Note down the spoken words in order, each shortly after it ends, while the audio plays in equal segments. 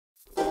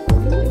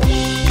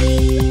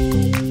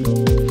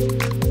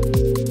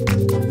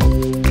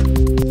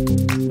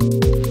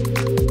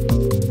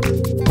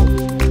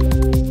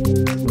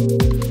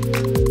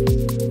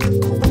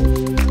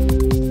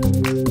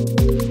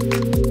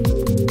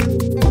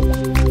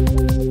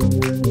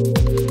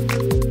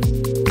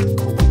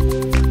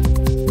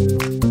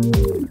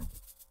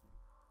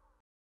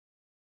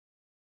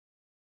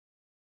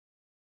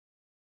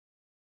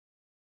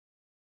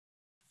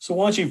So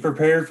once you've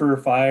prepared for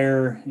a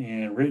fire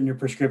and written your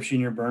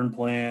prescription, your burn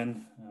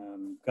plan,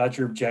 got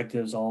your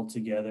objectives all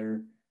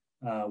together,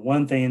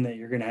 one thing that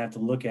you're going to have to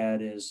look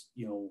at is,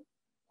 what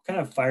kind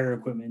of fire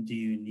equipment do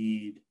you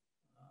need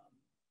um,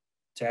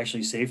 to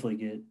actually safely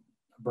get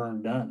a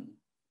burn done?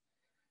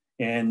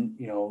 And,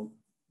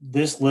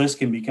 this list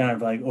can be kind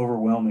of like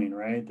overwhelming,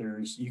 right?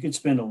 You could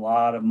spend a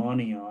lot of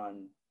money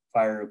on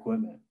fire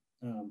equipment.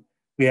 Um,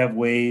 we have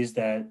ways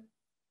that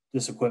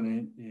this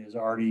equipment is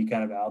already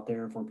kind of out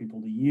there for people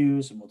to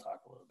use, and we'll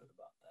talk a little bit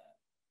about that.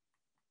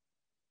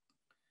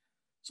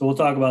 So we'll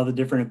talk about the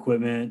different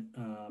equipment,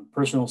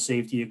 personal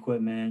safety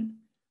equipment.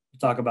 We'll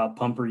talk about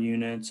pumper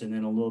units, and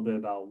then a little bit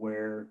about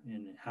where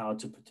and how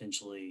to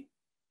potentially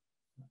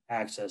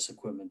access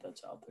equipment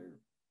that's out there.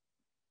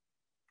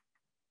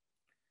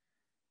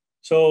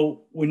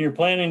 So when you're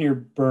planning your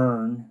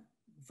burn,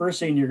 first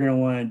thing you're going to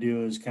want to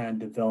do is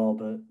kind of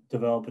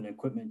develop an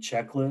equipment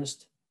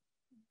checklist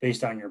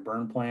based on your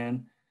burn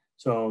plan.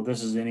 So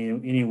this is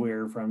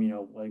anywhere from,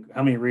 like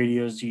how many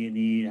radios do you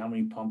need, how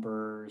many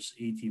pumpers,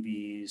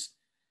 ATVs.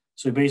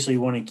 So you basically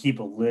want to keep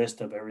a list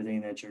of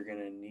everything that you're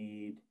going to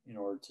need in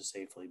order to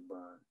safely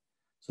burn.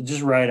 So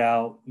just write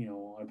out,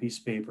 on a piece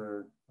of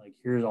paper, like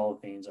here's all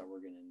the things that we're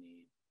going to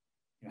need.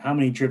 How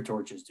many drip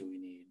torches do we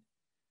need?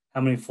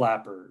 How many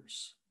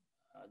flappers?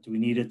 Do we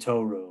need a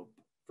tow rope,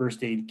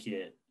 first aid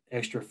kit,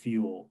 extra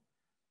fuel?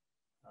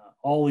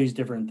 All these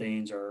different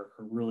things are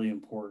really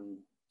important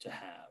to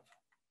have.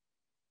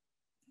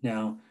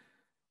 Now,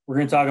 we're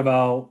going to talk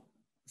about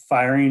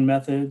firing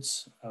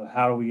methods.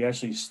 How do we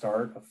actually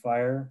start a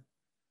fire?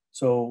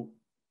 So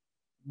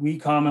we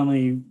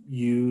commonly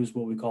use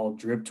what we call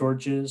drip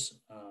torches.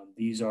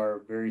 These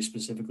are very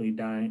specifically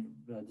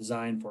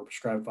designed for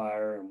prescribed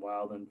fire and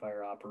wildland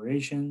fire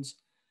operations.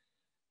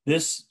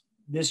 This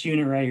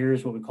unit right here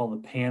is what we call the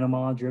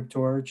Panama drip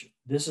torch.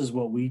 This is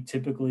what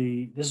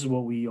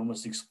we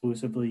almost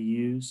exclusively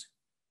use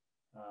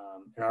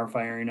in our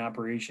firing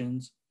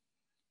operations.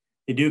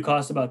 They do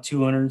cost about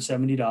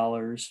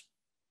 $270,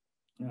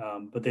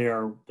 but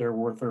they're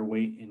worth their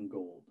weight in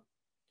gold.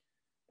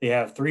 They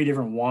have three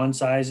different wand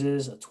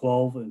sizes: a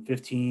 12, and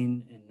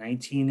 15, and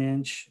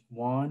 19-inch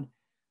wand.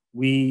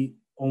 We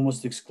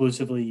almost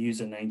exclusively use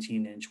a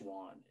 19-inch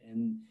wand,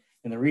 and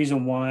the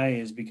reason why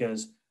is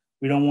because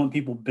we don't want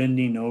people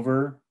bending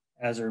over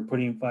as they're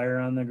putting fire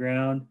on the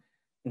ground.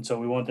 And so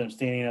we want them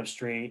standing up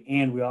straight.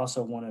 And we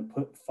also want to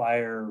put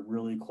fire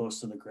really close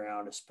to the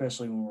ground,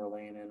 especially when we're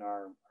laying in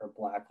our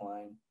black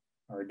line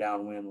or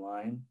downwind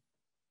line.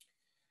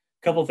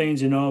 A couple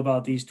things to know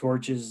about these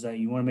torches is that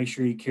you want to make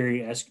sure you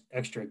carry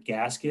extra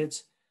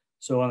gaskets.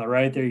 So on the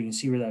right there, you can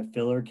see where that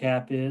filler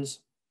cap is.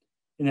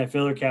 In that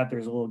filler cap,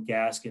 there's a little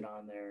gasket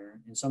on there.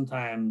 And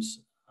sometimes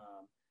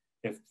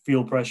if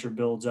fuel pressure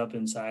builds up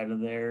inside of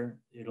there,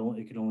 it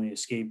can only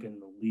escape in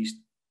the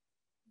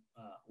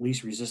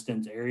least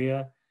resistant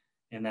area,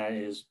 and that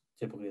is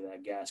typically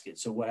that gasket.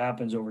 So what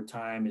happens over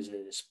time is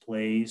it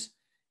displays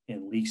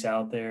and leaks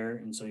out there,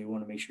 and so you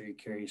want to make sure you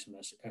carry some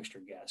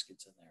extra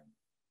gaskets in there.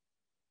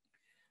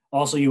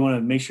 Also, you want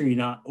to make sure you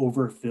not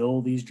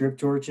overfill these drip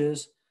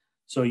torches.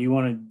 So you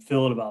want to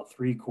fill it about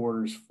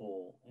 3/4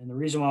 full. And the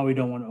reason why we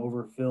don't want to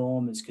overfill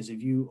them is because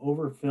if you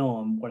overfill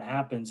them, what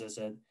happens is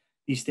that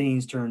these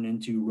things turn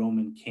into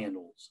Roman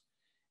candles,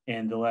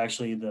 and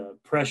the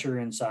pressure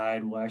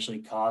inside will actually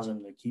cause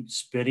them to keep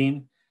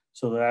spitting.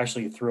 So they'll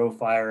actually throw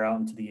fire out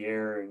into the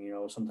air,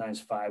 and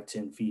sometimes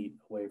 5-10 feet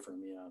away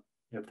from you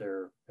if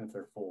they're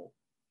full.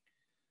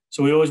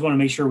 So we always want to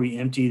make sure we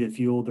empty the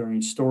fuel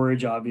during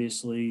storage,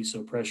 obviously,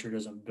 so pressure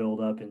doesn't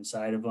build up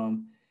inside of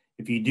them.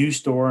 If you do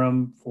store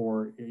them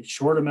for a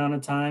short amount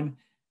of time,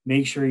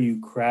 make sure you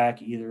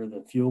crack either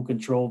the fuel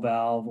control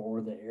valve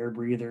or the air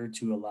breather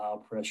to allow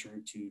pressure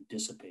to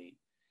dissipate.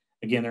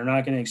 Again, they're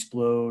not going to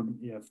explode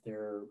if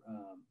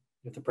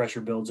the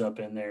pressure builds up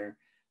in there.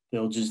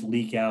 They'll just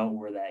leak out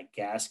where that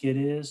gasket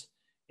is,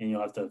 and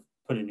you'll have to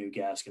put a new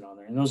gasket on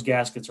there. And those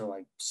gaskets are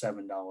like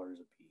 $7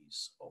 a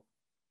piece. So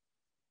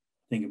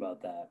think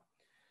about that.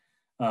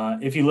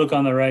 If you look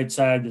on the right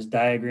side of this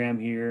diagram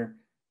here,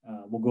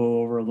 we'll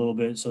go over a little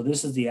bit. So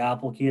this is the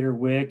applicator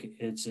wick.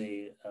 It's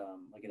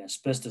like an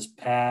asbestos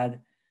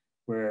pad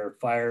where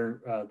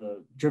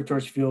the drip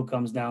torch fuel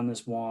comes down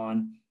this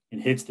wand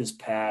and hits this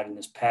pad, and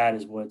this pad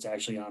is what's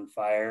actually on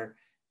fire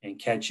and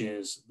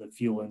catches the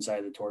fuel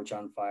inside the torch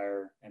on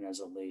fire and as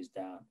it lays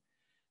down.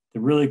 The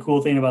really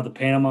cool thing about the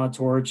Panama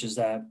torch is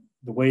that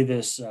the way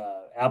this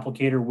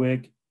applicator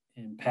wick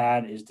and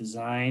pad is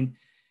designed,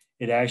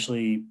 it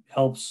actually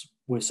helps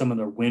with some of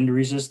the wind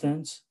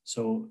resistance,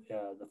 so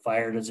the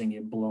fire doesn't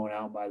get blown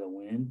out by the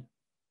wind.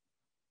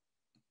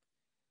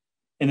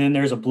 And then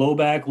there's a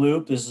blowback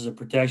loop. This is a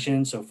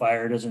protection so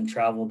fire doesn't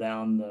travel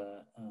down the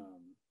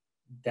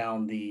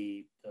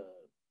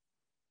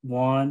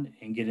wand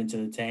and get into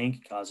the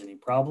tank, cause any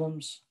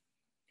problems.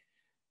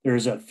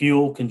 There's a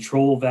fuel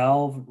control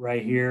valve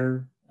right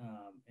here,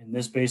 and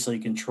this basically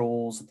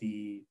controls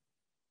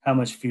how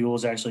much fuel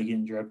is actually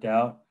getting dripped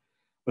out.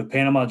 With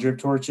Panama drip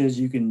torches,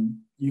 you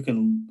can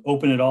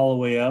open it all the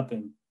way up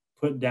and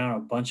put down a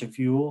bunch of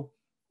fuel,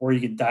 or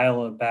you could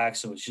dial it back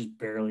so it's just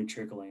barely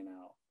trickling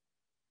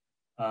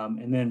out.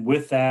 And then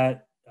with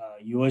that,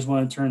 you always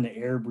want to turn the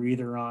air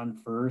breather on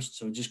first.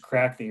 So just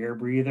crack the air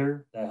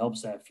breather. That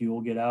helps that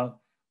fuel get out.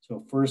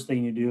 So first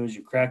thing you do is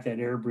you crack that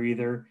air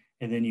breather,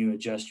 and then you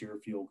adjust your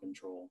fuel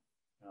control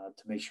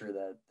to make sure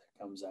that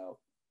comes out.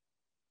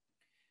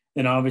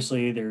 Then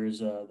obviously there's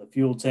the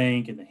fuel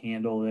tank and the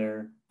handle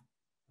there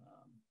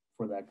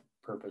for that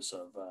purpose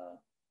of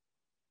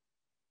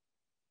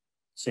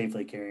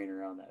safely carrying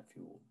around that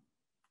fuel.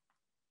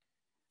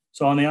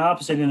 So on the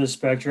opposite end of the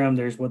spectrum,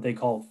 there's what they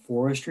call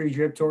forestry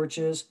drip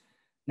torches.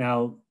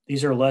 Now,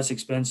 these are less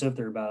expensive.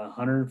 They're about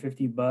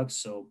 150 bucks.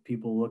 So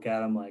people look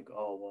at them like,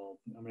 oh, well,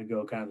 I'm going to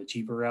go kind of the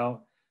cheaper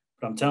route.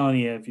 But I'm telling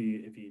you, if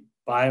you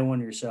buy one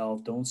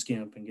yourself, don't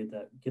skimp and get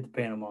the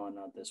Panama,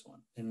 not this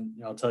one. And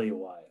I'll tell you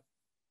why.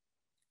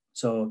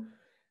 So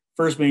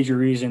first major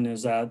reason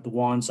is that the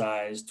wand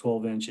size,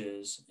 12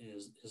 inches,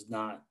 is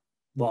not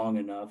long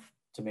enough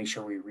to make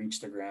sure we reach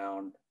the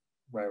ground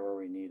right where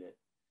we need it.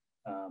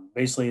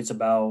 Basically, it's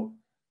about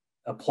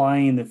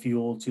applying the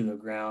fuel to the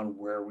ground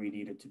where we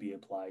need it to be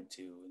applied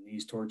to. And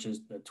these torches,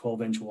 the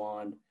 12-inch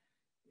wand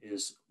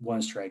is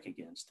one strike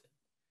against it.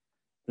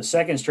 The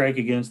second strike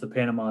against the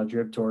Panama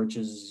drip torch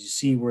is you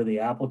see where the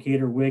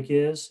applicator wick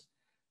is.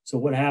 So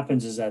what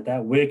happens is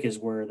that wick is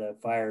where the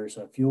fire,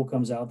 so fuel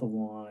comes out the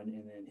wand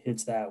and then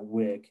hits that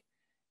wick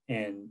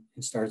and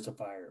starts to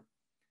fire.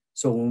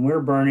 So when we're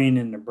burning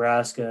in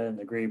Nebraska and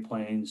the Great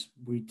Plains,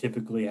 we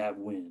typically have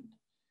wind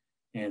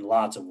and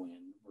lots of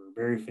wind. We're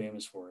very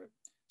famous for it.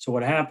 So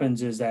what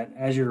happens is that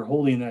as you're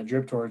holding that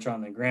drip torch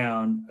on the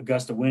ground, a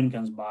gust of wind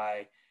comes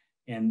by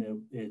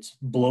and it's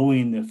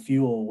blowing the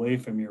fuel away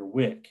from your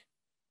wick.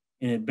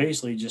 And it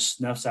basically just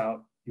snuffs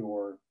out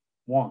your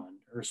wand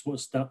or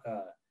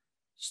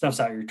snuffs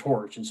out your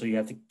torch. And so you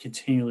have to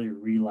continually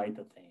relight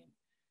the thing.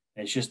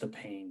 And it's just a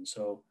pain.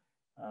 So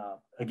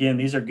again,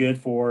 these are good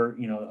for,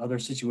 other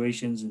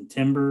situations in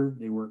timber.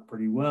 They work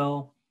pretty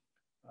well.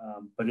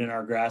 But in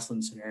our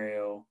grassland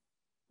scenario,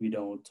 they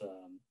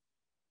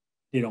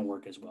don't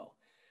work as well.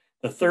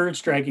 The third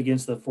strike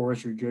against the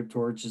forestry drip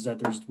torch is that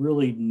there's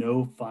really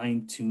no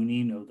fine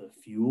tuning of the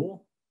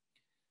fuel.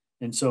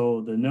 And so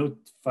the no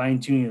fine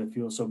tuning of the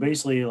fuel. So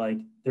basically like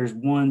there's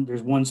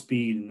one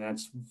speed and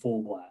that's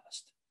full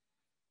blast.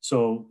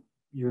 So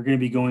you're going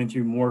to be going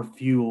through more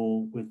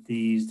fuel with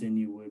these than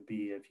you would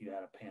be if you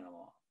had a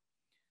Panama.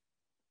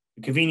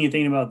 The convenient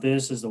thing about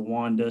this is the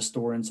wand does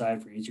store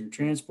inside for easier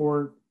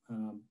transport,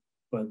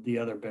 but the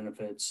other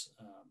benefits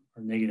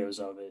or negatives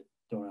of it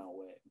don't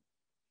outweigh.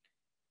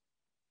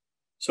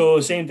 So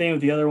same thing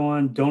with the other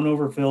one, don't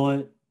overfill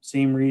it,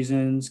 same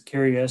reasons,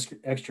 carry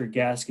extra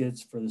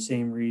gaskets for the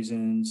same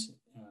reasons,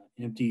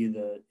 empty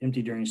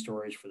during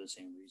storage for the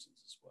same reasons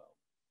as well.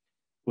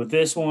 With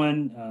this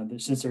one,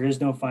 since there is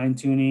no fine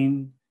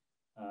tuning,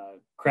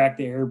 crack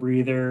the air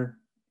breather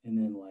and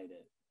then light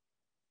it.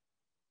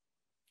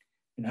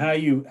 And how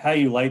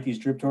you light these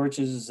drip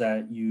torches is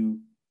that you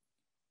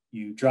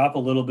drop a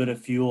little bit of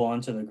fuel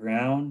onto the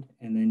ground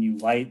and then you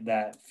light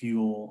that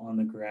fuel on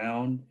the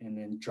ground and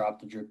then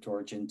drop the drip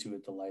torch into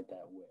it to light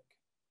that wick.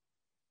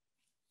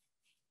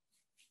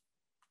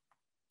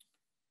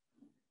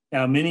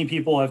 Now, many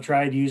people have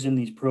tried using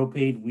these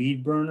propane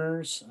weed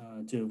burners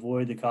to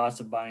avoid the cost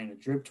of buying a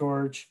drip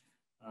torch.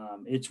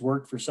 It's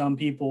worked for some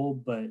people,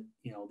 but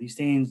these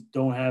things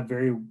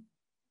they're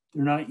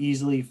not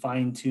easily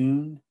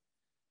fine-tuned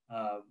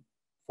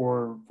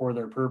for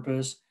their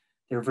purpose.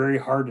 They're very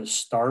hard to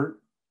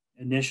start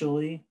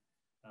initially,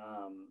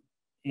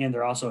 and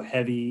they're also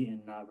heavy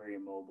and not very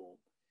mobile.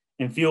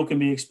 And fuel can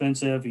be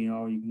expensive. You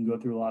can go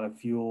through a lot of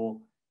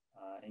fuel,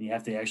 and you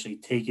have to actually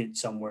take it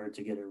somewhere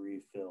to get it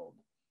refilled.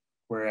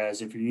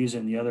 Whereas if you're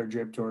using the other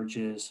drip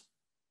torches,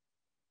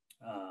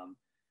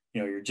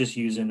 you're just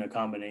using a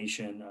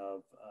combination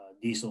of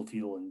diesel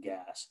fuel and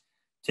gas,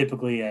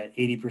 typically at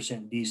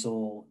 80%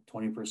 diesel,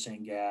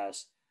 20%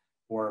 gas,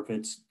 or if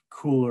it's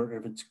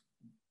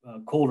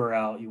colder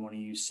out, you want to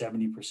use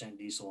 70%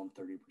 diesel and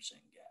 30%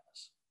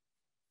 gas.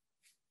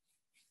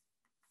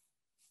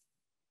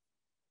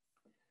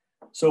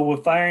 So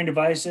with firing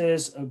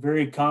devices, a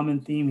very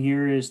common theme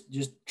here is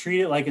just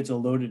treat it like it's a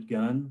loaded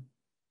gun,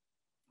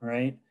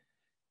 right?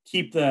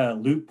 Keep the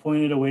loop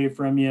pointed away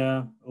from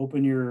you,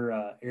 open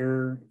your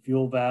air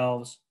fuel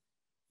valves,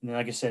 and then,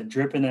 like I said,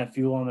 dripping that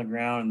fuel on the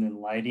ground and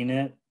then lighting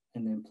it,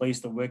 and then place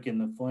the wick in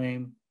the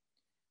flame.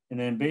 And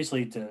then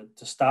basically to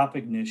stop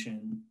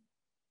ignition,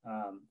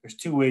 there's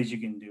two ways you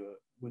can do it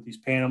with these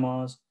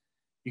Panamas.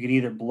 You can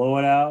either blow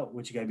it out,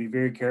 which you got to be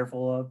very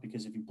careful of,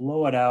 because if you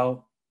blow it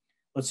out,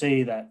 let's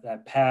say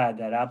that pad,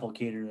 that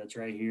applicator that's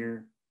right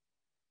here,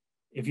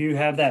 if you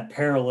have that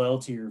parallel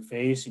to your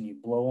face and you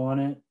blow on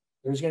it,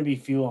 there's going to be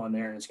fuel on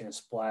there and it's going to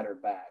splatter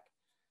back.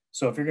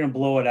 So if you're going to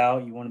blow it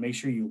out, you want to make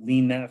sure you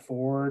lean that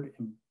forward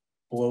and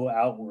blow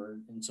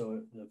outward, and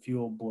so the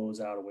fuel blows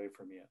out away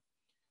from you.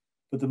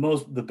 But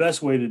the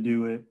best way to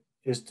do it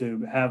is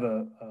to have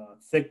a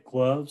thick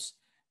gloves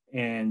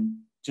and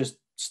just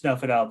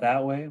snuff it out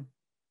that way.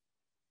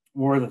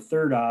 Or the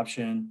third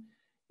option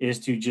is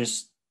to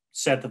just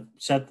set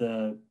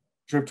the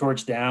drip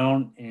torch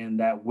down, and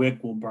that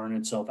wick will burn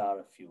itself out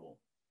of fuel.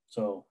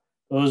 So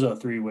those are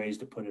 3 ways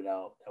to put it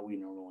out that we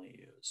normally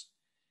use.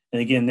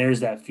 And again,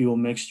 there's that fuel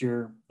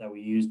mixture that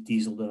we use,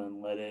 diesel to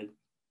unleaded.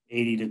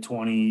 80 to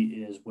 20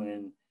 is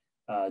when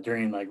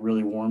during like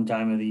really warm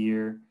time of the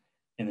year,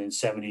 and then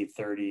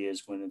 70-30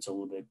 is when it's a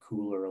little bit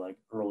cooler, like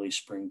early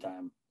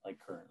springtime, like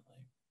currently.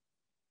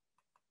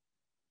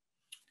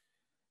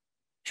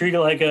 Treat it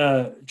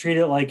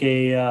like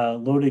a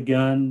loaded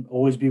gun.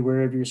 Always be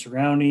aware of your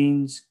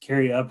surroundings.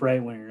 Carry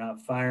upright when you're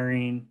not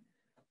firing.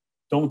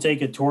 Don't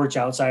take a torch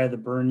outside of the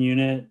burn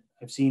unit.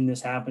 I've seen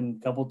this happen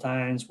a couple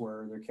times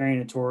where they're carrying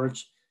a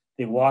torch,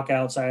 they walk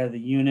outside of the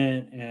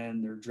unit,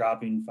 and they're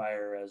dropping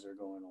fire as they're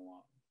going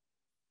along.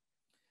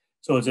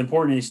 So it's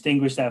important to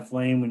extinguish that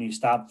flame when you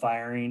stop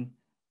firing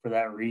for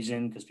that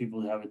reason, because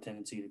people have a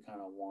tendency to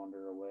kind of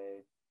wander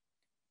away.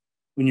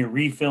 When you're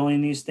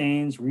refilling these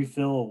things,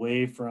 refill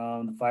away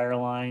from the fire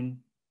line.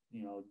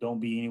 Don't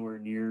be anywhere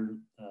near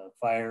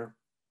fire,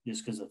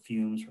 just because the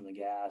fumes from the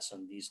gas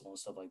and diesel and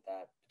stuff like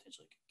that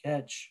potentially could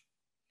catch.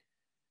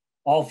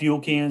 All fuel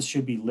cans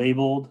should be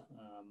labeled.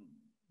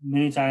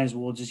 Many times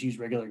we'll just use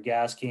regular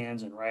gas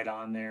cans and write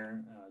on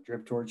there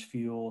drip torch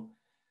fuel.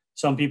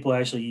 Some people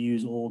actually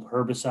use old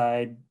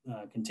herbicide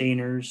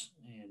containers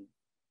and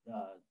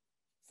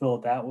fill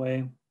it that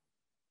way.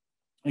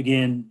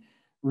 Again,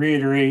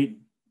 reiterate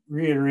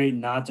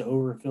not to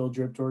overfill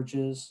drip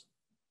torches.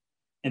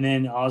 And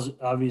then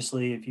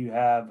obviously, if you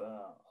have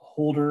a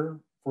holder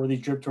for these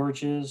drip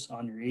torches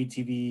on your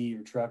ATV,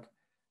 your truck,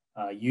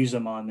 use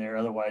them on there.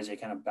 Otherwise, they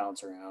kind of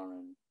bounce around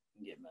and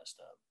get messed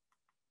up.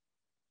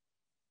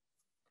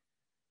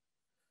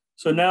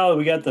 So now that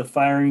we got the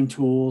firing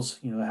tools,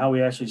 how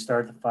we actually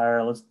start the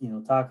fire. Let's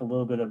talk a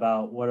little bit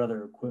about what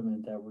other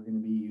equipment that we're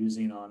going to be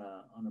using on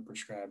a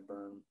prescribed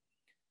burn.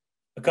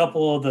 A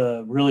couple of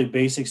the really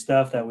basic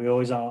stuff that we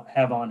always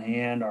have on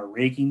hand are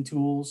raking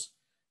tools.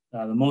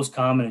 The most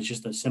common is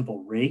just a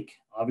simple rake.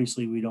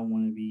 Obviously, we don't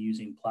want to be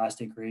using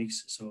plastic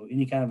rakes, so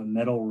any kind of a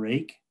metal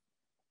rake,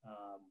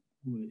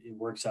 it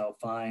works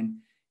out fine.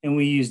 And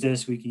we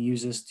can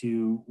use this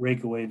to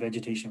rake away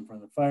vegetation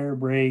from the fire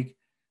break,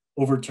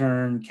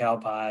 overturn cow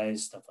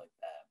pies, stuff like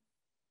that.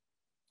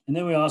 And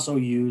then we also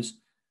use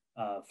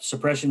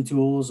suppression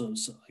tools,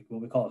 like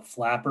what we call a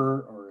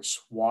flapper or a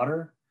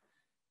swatter.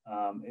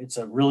 It's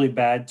a really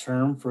bad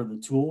term for the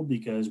tool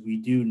because we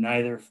do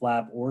neither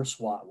flap or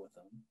swat with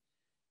them.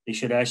 They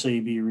should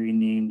actually be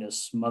renamed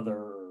as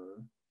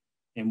smotherer.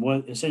 And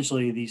what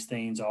essentially these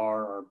things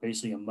are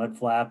basically a mud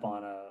flap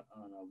on a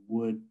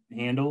wood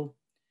handle,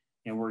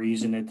 and we're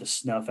using it to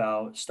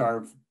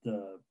starve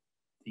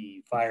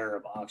the fire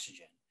of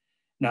oxygen.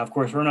 Now, of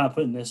course, we're not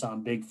putting this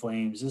on big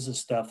flames. This is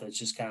stuff that's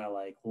just kind of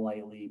like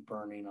lightly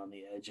burning on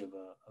the edge of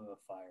a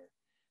fire.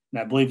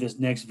 And I believe this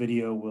next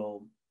video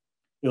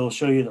it'll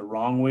show you the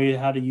wrong way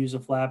how to use a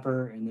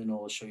flapper, and then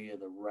it'll show you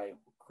the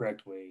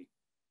correct way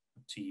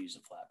to use a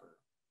flapper.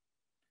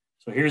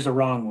 So here's the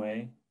wrong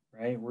way,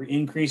 right? We're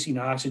increasing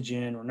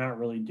oxygen. We're not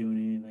really doing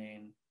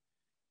anything.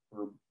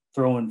 We're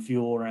throwing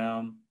fuel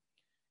around.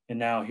 And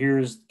now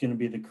here's going to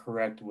be the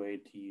correct way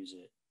to use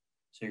it.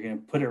 So you're going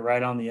to put it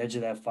right on the edge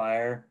of that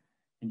fire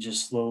and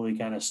just slowly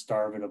kind of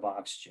starve it of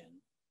oxygen.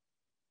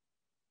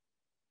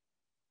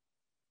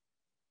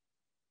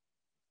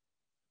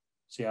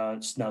 See how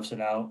it snuffs it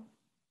out?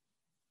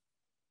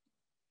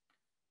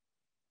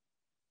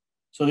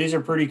 So these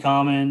are pretty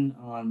common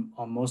on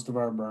most of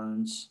our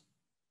burns.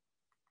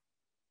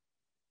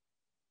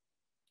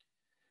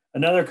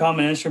 Another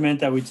common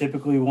instrument that we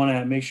typically want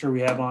to make sure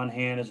we have on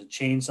hand is a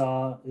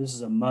chainsaw. This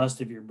is a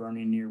must if you're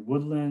burning near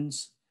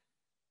woodlands.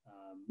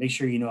 Make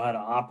sure you know how to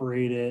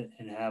operate it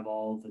and have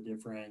all the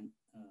different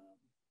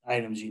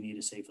items you need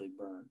to safely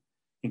burn,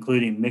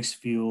 including mixed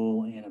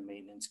fuel and a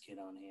maintenance kit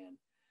on hand.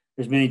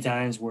 There's many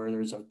times where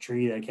there's a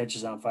tree that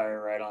catches on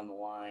fire right on the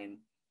line,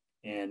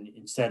 and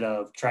instead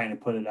of trying to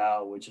put it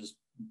out, which is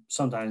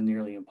sometimes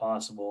nearly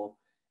impossible,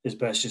 it's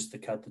best just to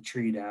cut the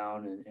tree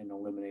down and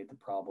eliminate the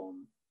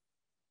problem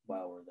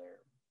while we're there.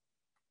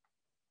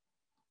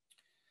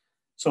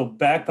 So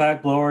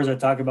backpack blowers, I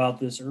talked about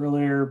this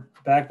earlier.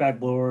 Backpack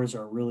blowers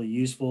are really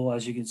useful.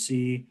 As you can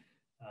see,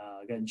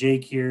 I got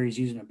Jake here. He's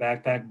using a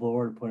backpack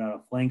blower to put out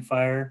a flank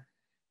fire.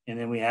 And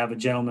then we have a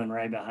gentleman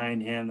right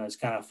behind him that's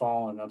kind of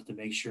following up to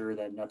make sure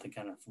that nothing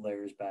kind of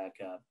flares back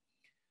up.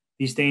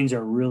 These things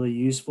are really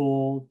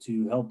useful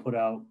to help put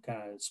out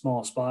kind of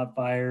small spot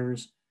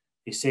fires.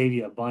 They save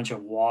you a bunch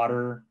of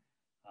water.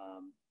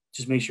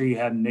 Just make sure you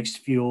have mixed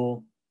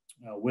fuel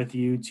with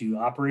you to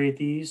operate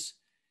these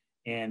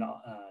and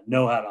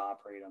know how to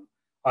operate them.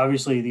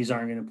 Obviously, these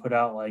aren't going to put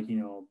out like,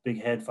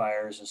 big head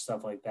fires and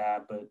stuff like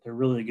that, but they're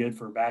really good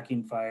for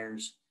backing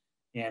fires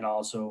and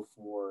also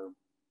for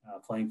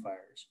flank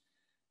fires.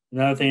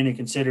 Another thing to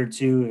consider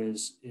too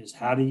is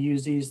how to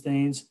use these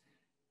things.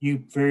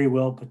 You very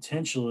well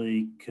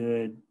potentially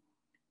could,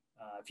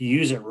 if you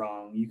use it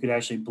wrong, you could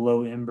actually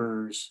blow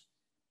embers,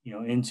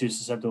 into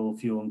susceptible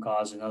fuel and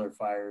cause another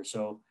fire.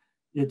 So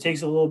it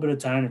takes a little bit of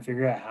time to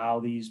figure out how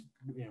these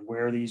and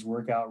where these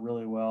work out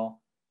really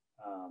well,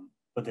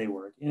 but they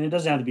work. And it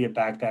doesn't have to be a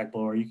backpack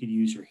blower. You could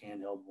use your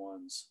handheld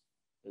ones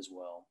as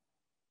well.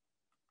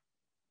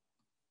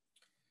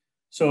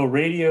 So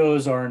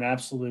radios are an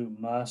absolute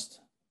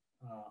must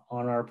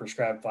on our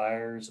prescribed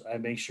fires. I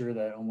make sure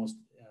that almost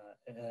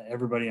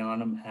everybody on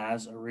them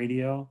has a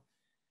radio.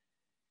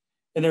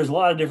 And there's a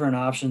lot of different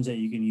options that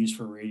you can use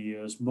for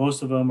radios.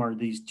 Most of them are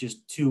these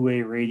just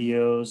two-way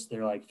radios.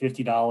 They're like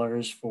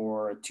 $50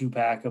 for a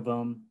two-pack of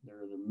them.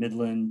 They're the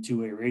Midland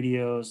two-way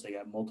radios. They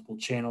got multiple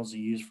channels to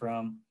use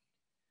from.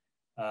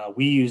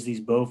 We use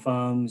these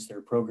Bofungs.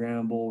 They're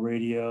programmable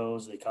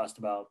radios. They cost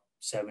about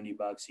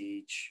 $70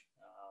 each.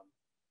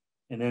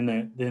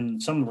 And then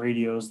some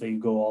radios, they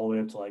go all the way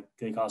up to like,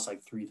 they cost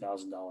like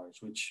 $3,000,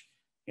 which,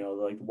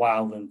 like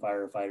wildland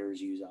firefighters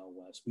use out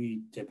west.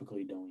 We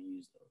typically don't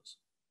use those.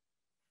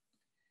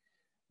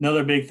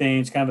 Another big thing,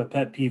 it's kind of a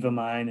pet peeve of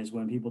mine, is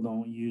when people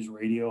don't use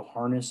radio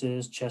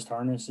harnesses, chest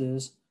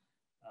harnesses.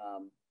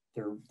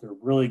 They're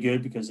really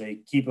good because they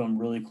keep them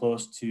really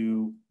close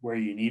to where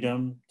you need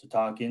them to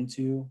talk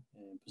into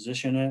and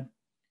position it.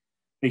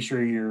 Make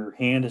sure your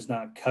hand is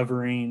not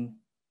covering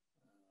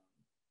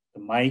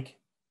the mic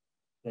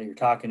that you're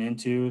talking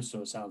into,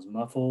 so it sounds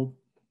muffled.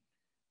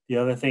 The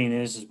other thing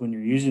is when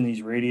you're using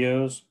these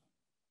radios,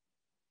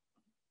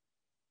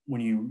 when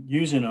you're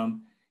using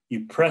them,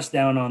 you press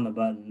down on the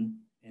button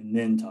and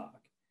then talk.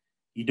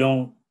 You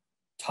don't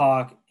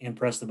talk and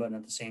press the button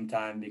at the same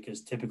time,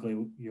 because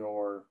typically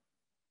your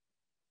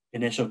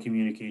initial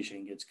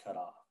communication gets cut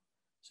off.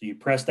 So you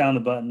press down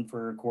the button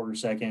for a quarter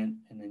second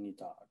and then you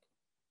talk.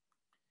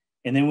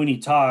 And then when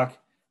you talk,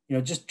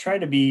 just try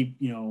to be,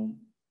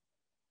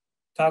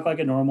 talk like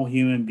a normal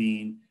human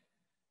being.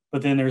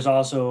 But then there's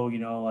also,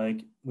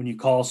 like when you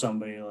call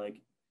somebody, like,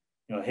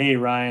 hey,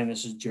 Ryan,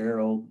 this is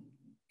Gerald,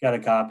 got a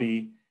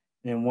copy.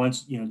 And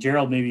once,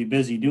 Gerald may be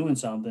busy doing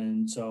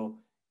something, so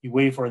you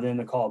wait for them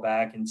to call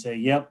back and say,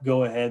 yep,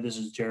 go ahead, this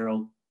is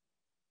Gerald.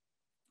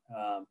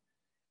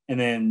 And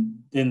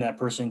then that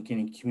person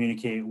can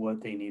communicate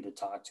what they need to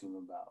talk to him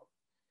about.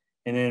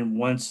 And then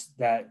once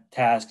that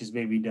task is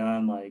maybe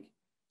done, like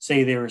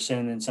say they were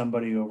sending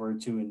somebody over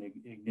to an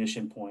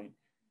ignition point,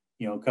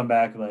 come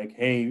back like,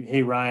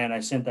 hey, Ryan, I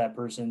sent that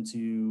person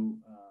to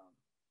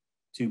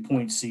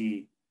point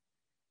C.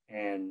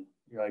 And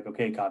you're like,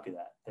 okay, copy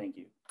that. Thank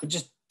you. But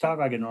just talk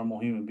like a normal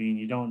human being.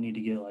 You don't need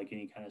to get like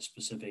any kind of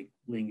specific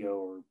lingo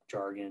or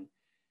jargon.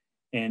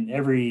 And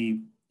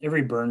every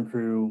burn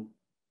crew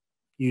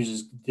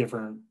uses the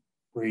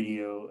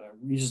radio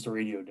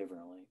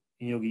differently,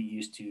 and you'll get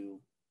used to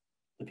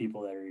the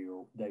people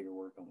that you're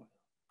working with.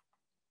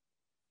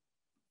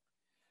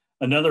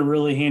 Another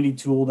really handy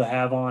tool to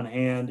have on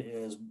hand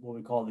is what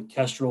we call the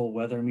Kestrel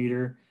weather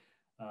meter.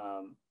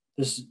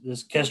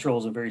 This Kestrel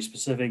is a very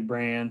specific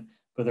brand,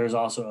 but there's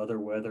also other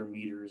weather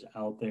meters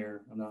out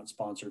there. I'm not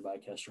sponsored by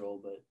Kestrel,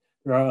 but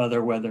there are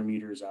other weather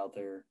meters out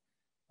there.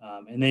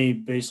 And they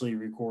basically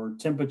record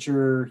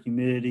temperature,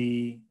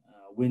 humidity,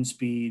 wind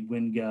speed,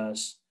 wind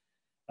gusts.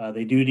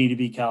 They do need to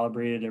be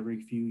calibrated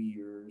every few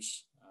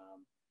years.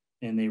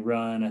 And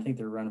I think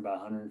they run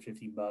about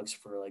 $150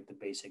 for like the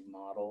basic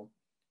model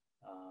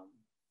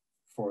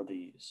for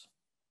these.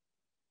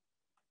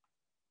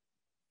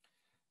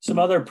 Some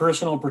other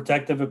personal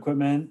protective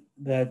equipment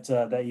that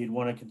you'd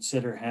want to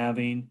consider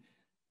having: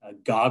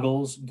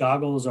 goggles.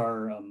 Goggles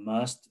are a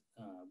must.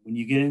 When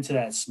you get into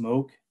that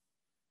smoke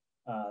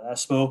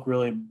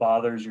really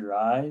bothers your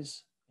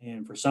eyes,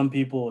 and for some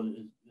people,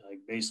 it like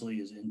basically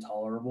is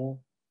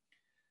intolerable.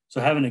 So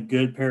having a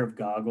good pair of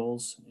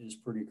goggles is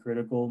pretty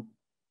critical.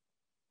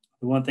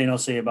 The one thing I'll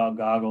say about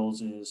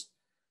goggles is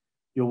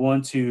you'll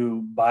want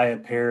to buy a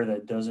pair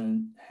that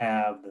doesn't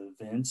have the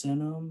vents in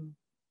them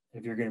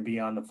if you're going to be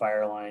on the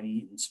fire line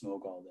eating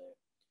smoke all day.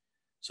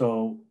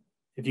 So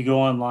if you go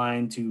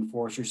online to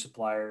forestry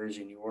suppliers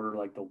and you order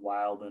like the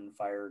Wild and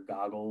Fire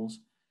goggles,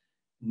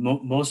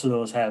 most of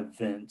those have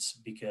vents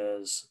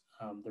because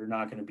they're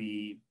not going to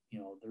be,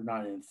 they're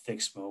not in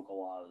thick smoke a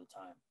lot of the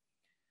time.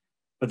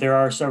 But there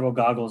are several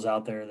goggles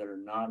out there that are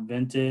not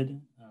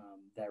vented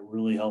that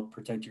really help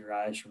protect your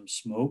eyes from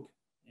smoke,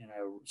 and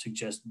I would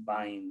suggest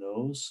buying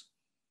those.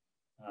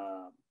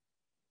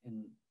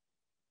 And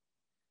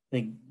I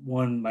think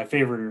my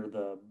favorite are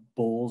the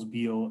Bowles,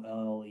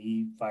 BOLE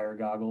fire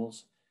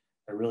goggles.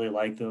 I really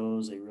like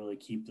those. They really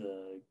keep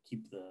the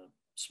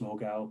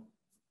smoke out.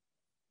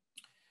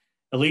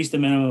 At least a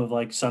minimum of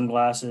like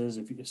sunglasses.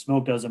 If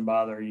smoke doesn't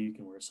bother you, you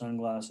can wear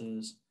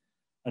sunglasses.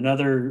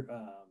 Another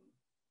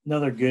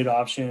good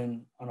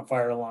option on a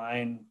fire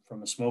line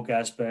from a smoke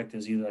aspect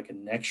is either like a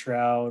neck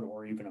shroud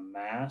or even a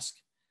mask.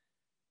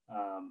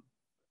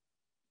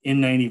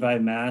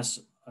 N95 masks,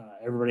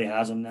 everybody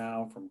has them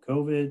now from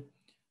COVID.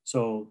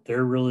 So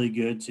they're really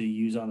good to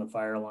use on the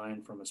fire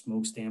line from a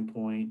smoke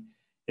standpoint.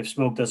 If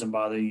smoke doesn't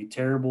bother you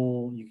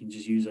terrible, you can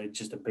just use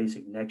just a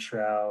basic neck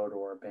shroud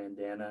or a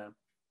bandana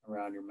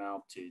around your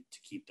mouth to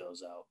keep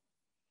those out.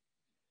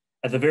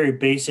 At the very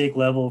basic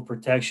level of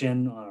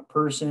protection on a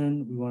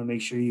person, we want to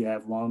make sure you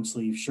have long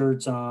sleeve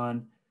shirts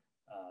on,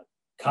 uh,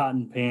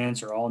 cotton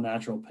pants or all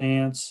natural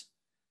pants,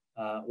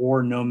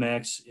 or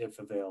Nomex if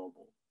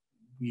available.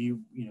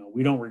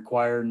 We don't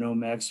require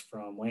Nomex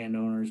from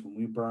landowners when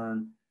we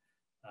burn.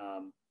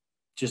 Um,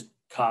 just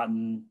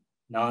cotton,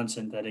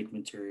 non-synthetic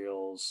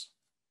materials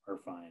are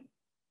fine.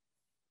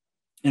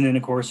 And then,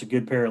 of course, a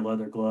good pair of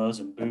leather gloves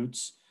and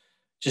boots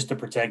just to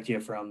protect you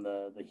from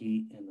the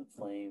heat and the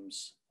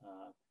flames.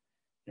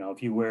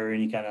 If you wear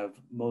any kind of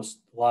a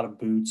lot of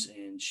boots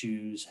and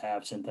shoes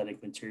have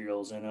synthetic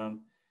materials in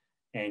them,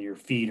 and your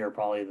feet are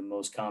probably the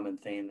most common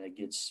thing that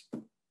gets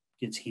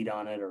heat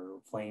on it or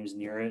flames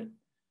near it.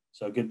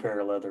 So a good pair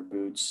of leather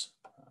boots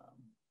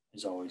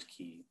is always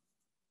key.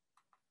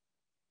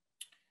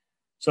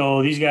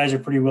 So these guys are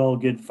pretty well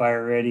good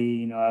fire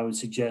ready. I would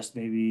suggest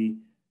maybe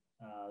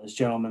this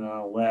gentleman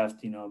on the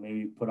left,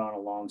 maybe put on a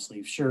long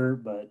sleeve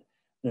shirt, but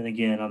then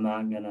again, I'm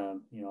not gonna,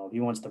 if he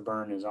wants to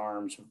burn his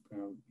arms,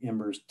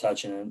 embers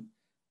touching him,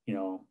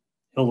 he'll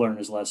learn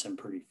his lesson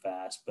pretty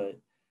fast. But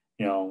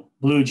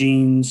blue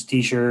jeans,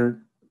 t-shirt,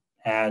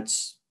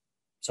 hats,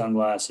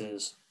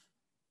 sunglasses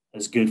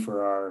is good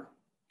for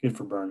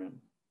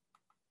burning.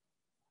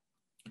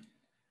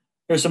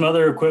 There's some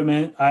other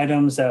equipment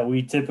items that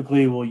we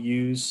typically will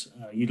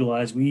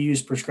utilize. We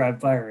use prescribed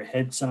fire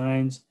ahead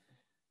signs.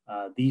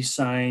 These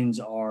signs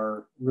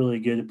are really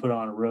good to put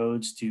on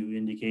roads to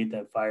indicate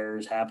that fire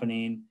is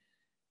happening.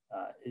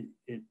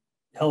 It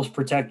helps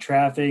protect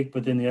traffic,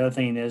 but then the other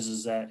thing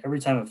is that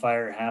every time a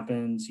fire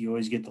happens, you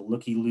always get the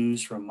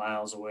looky-loos from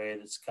miles away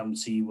that's come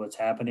see what's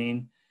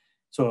happening.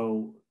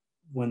 So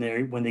when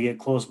they get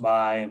close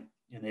by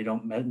and they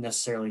don't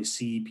necessarily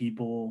see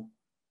people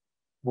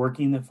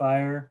working the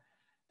fire,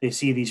 they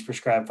see these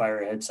prescribed fire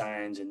ahead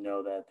signs and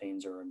know that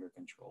things are under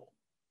control.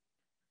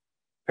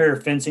 Pair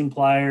of fencing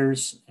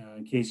pliers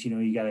in case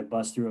you got to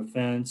bust through a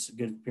fence. A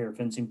good pair of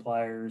fencing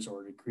pliers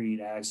or to create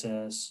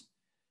access.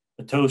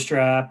 A tow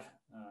strap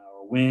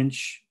or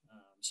winch,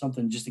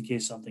 something just in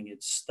case something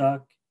gets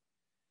stuck.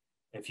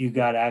 If you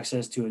got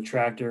access to a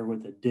tractor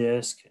with a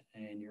disc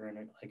and you're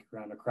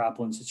around a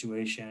cropland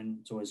situation,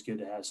 it's always good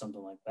to have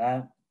something like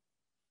that.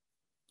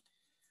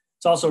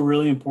 It's also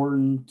really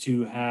important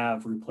to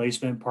have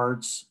replacement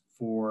parts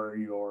for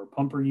your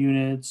pumper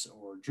units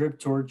or drip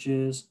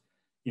torches.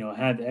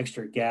 Have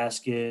extra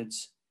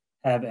gaskets,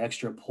 have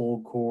extra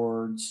pull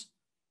cords,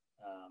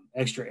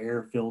 extra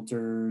air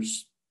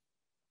filters,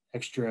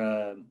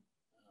 extra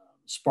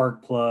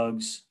spark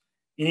plugs.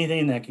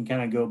 Anything that can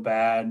kind of go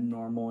bad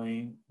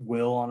normally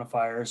will on a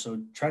fire.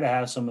 So try to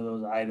have some of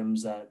those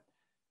items that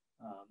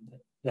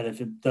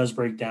if it does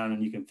break down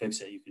and you can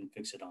fix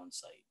it on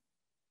site.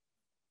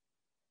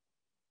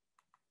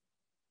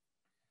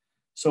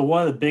 So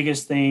one of the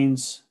biggest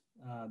things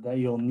that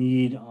you'll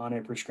need on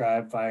a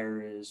prescribed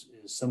fire is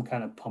some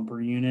kind of pumper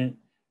unit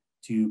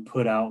to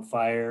put out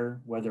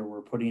fire, whether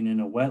we're putting in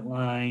a wet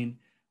line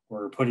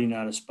or putting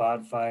out a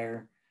spot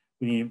fire.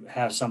 We need to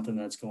have something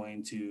that's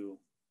going to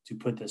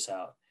put this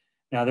out.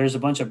 Now, there's a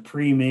bunch of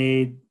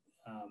pre-made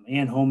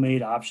and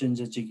homemade options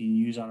that you can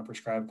use on a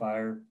prescribed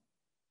fire.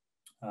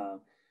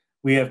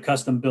 We have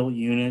custom built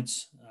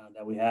units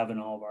that we have in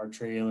all of our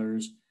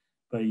trailers,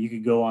 but you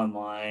could go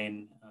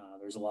online.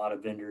 There's a lot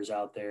of vendors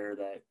out there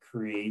that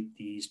create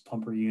these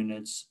pumper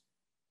units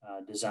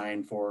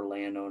designed for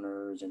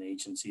landowners and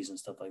agencies and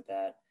stuff like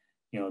that.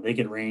 They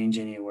could range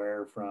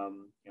anywhere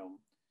from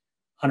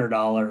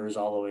 $100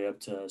 all the way up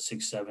to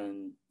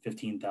 $6,000,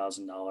 $7,000,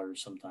 $15,000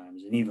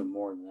 sometimes, and even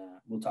more than that.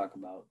 We'll talk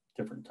about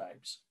different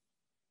types.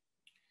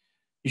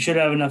 You should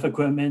have enough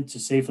equipment to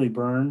safely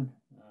burn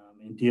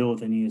and deal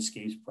with any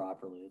escapes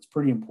properly. It's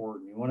pretty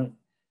important. You want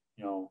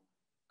to,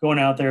 going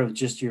out there with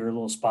just your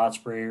little spot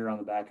sprayer on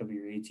the back of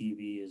your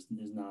ATV is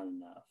not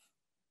enough.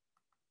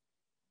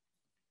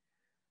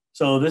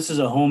 So this is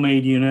a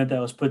homemade unit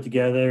that was put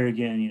together.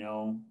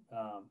 Again,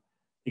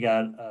 they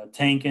got a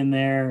tank in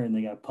there and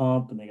they got a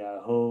pump and they got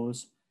a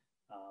hose.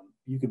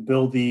 You could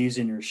build these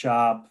in your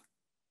shop.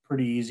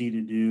 Pretty easy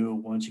to do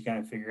once you kind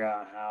of figure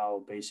out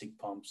how basic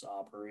pumps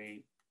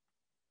operate.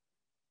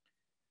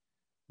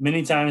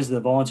 Many times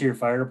the volunteer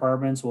fire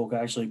departments will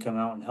actually come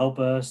out and help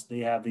us. They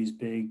have these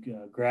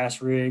big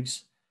grass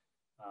rigs.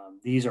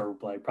 These are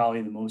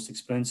probably the most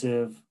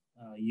expensive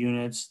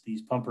units.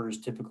 These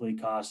pumpers typically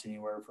cost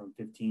anywhere from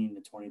 $15,000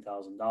 to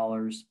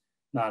 $20,000,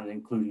 not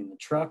including the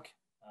truck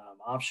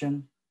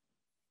option.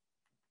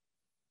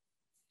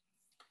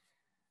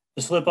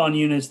 The slip-on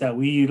units that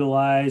we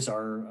utilize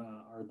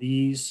are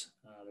these.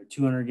 They're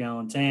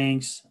 200-gallon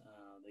tanks.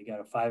 They got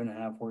a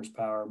 5.5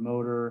 horsepower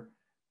motor.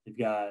 They've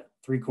got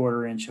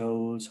 3/4-inch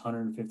hose,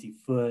 150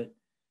 foot,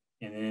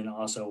 and then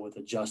also with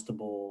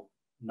adjustable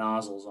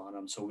nozzles on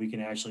them, so we can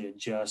actually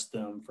adjust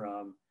them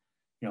from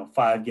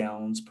 5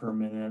 gallons per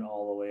minute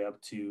all the way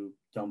up to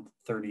dump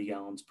 30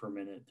 gallons per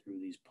minute through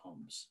these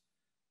pumps.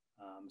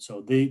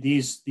 So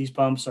these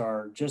pumps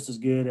are just as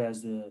good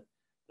as the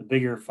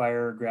bigger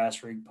fire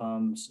grass rig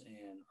pumps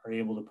and are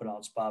able to put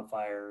out spot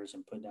fires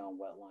and put down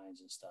wet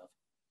lines and stuff.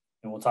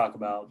 And we'll talk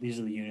about, these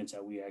are the units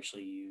that we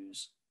actually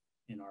use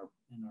in our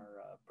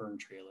burn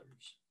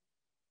trailers.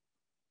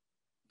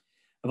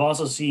 I've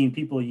also seen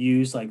people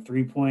use like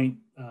 3-point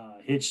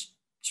hitch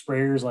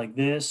sprayers like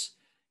this.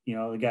 You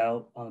know, the guy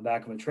on the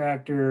back of a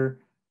tractor,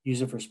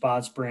 use it for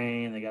spot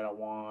spraying. They got a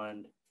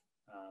wand.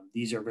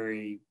 These are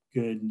very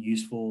good and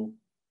useful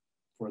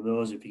for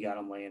those if you got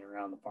them laying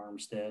around the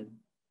farmstead.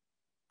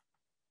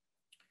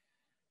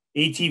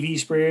 ATV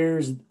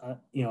sprayers,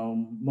 you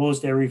know,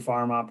 most every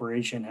farm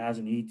operation has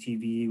an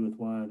ATV with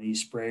one of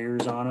these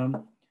sprayers on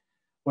them.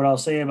 What I'll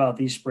say about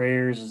these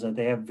sprayers is that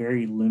they have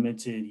very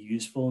limited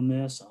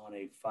usefulness on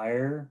a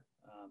fire.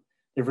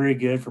 They're very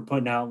good for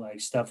putting out like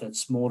stuff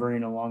that's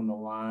smoldering along the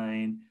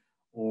line,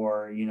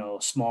 or, you know,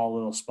 small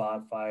little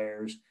spot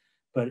fires.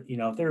 But, you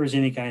know, if there was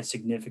any kind of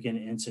significant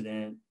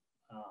incident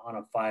on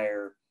a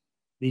fire,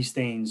 these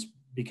things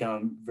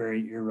become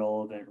very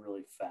irrelevant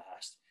really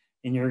fast.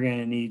 And you're going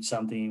to need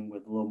something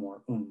with a little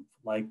more oomph,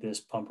 like this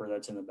pumper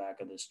that's in the back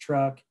of this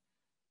truck,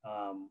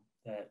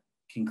 that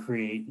can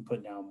create and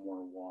put down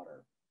more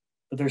water.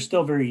 But they're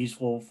still very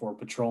useful for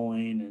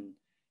patrolling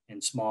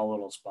and small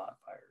little spot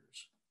fires.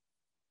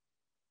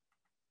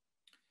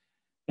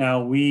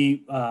 Now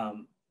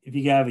if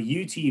you have a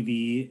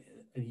UTV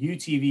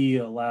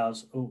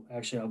allows, oh,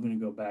 actually, I'm going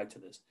to go back to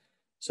this.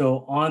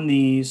 So on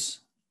these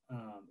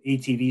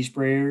ATV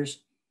sprayers,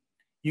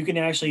 you can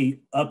actually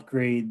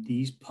upgrade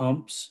these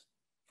pumps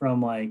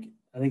from like,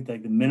 I think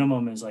like the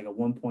minimum is like a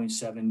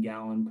 1.7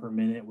 gallon per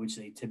minute, which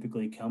they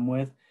typically come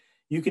with.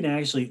 You can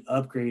actually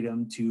upgrade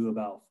them to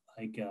about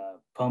like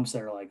pumps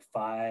that are like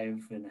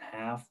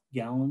 5.5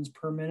 gallons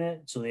per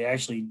minute. So they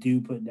actually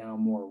do put down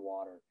more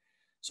water.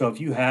 So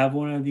if you have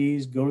one of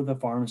these, go to the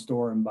farm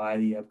store and buy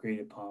the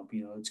upgraded pump.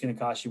 You know, it's going to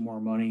cost you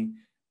more money,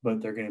 but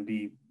they're going to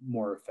be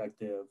more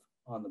effective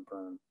on the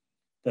burn.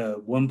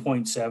 The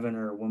 1.7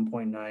 or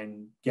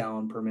 1.9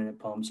 gallon per minute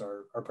pumps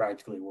are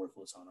practically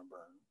worthless on a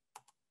burn.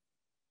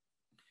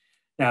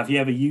 Now, if you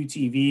have a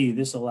UTV,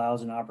 this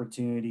allows an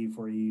opportunity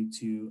for you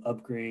to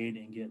upgrade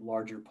and get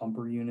larger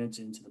pumper units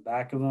into the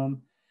back of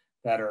them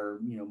that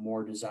are, you know,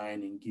 more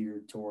designed and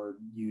geared toward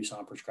use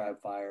on prescribed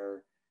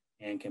fire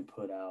and can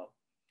put out.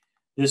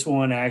 This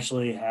one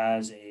actually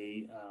has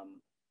a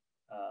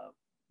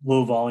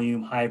low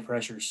volume, high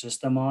pressure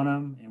system on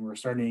them, and we're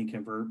starting to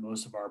convert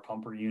most of our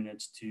pumper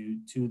units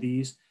to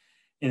these.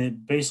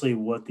 And basically,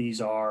 what these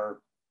are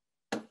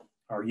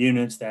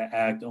units that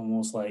act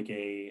almost like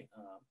a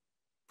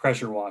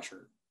pressure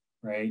washer,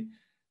 right?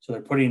 So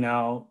they're putting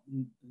out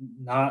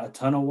not a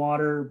ton of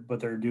water, but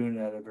they're doing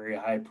it at a very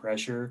high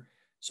pressure,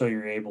 so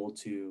you're able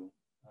to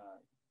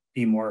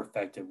be more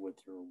effective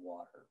with your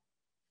water.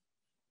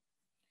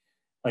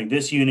 Like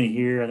this unit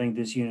here, I think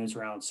this unit is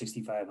around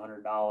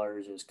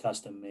 $6,500. Is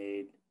custom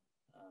made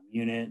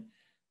unit.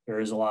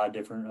 There is a lot of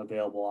different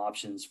available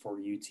options for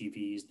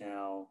UTVs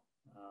now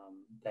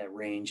that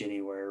range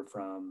anywhere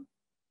from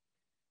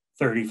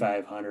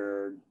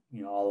 3,500,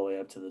 you know, all the way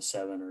up to the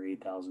 $7,000 or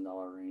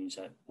 $8,000 range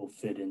that will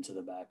fit into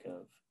the back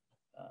of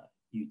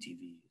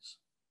UTVs.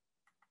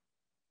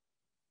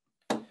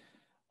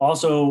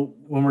 Also,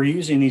 when we're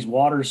using these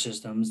water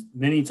systems,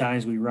 many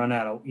times we run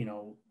out of, you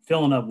know,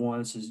 filling up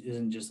once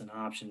isn't just an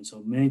option.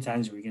 So many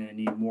times we're going to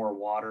need more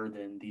water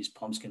than these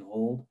pumps can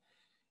hold.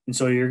 And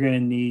so you're going to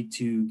need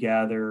to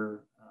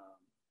gather,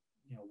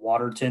 you know,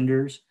 water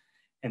tenders.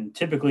 And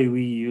typically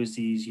we use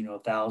these, you know,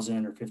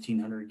 1,000 or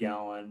 1,500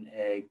 gallon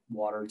egg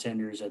water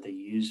tenders that they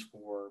use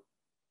for,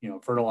 you know,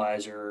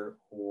 fertilizer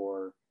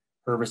or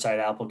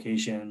herbicide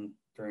application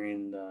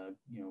during the,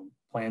 you know,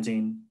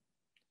 planting.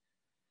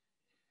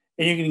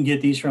 And you can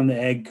get these from the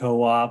egg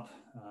co-op,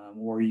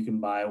 or you can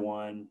buy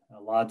one.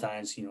 A lot of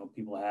times, you know,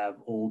 people have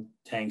old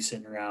tanks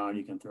sitting around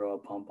you can throw a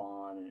pump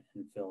on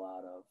and fill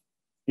out of.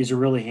 These are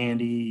really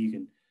handy. You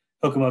can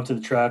hook them up to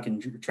the truck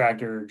and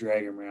tractor, or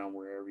drag them around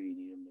wherever you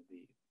need them to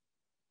be.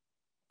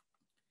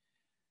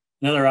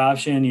 Another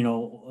option, you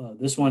know,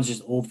 this one's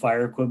just old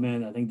fire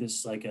equipment. I think this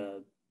is like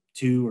a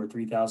 2,000 or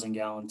 3,000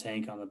 gallon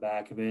tank on the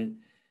back of it.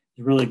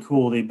 It's really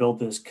cool. They built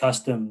this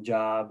custom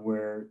job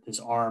where this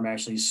arm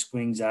actually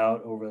swings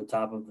out over the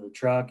top of the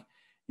truck.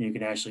 And you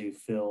can actually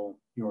fill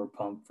your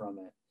pump from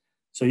it.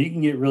 So you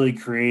can get really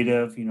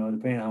creative, you know,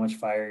 depending on how much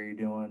fire you're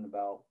doing,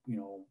 about, you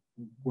know,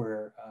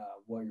 where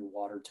what your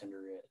water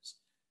tender is,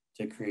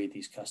 to create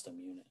these custom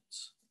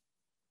units.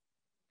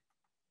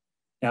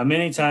 Now,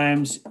 many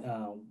times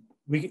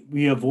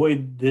we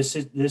avoid this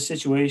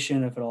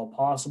situation if at all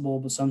possible,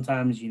 but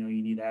sometimes, you know,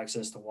 you need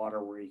access to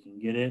water where you can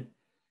get it.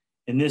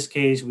 In this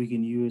case, we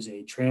can use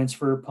a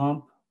transfer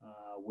pump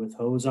with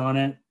hose on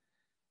it.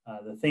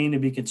 The thing to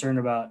be concerned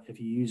about if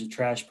you use a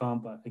trash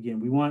pump,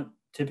 again,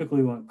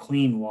 typically want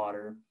clean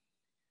water,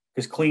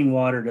 because clean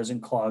water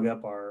doesn't clog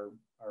up our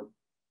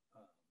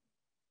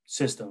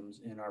systems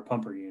in our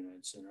pumper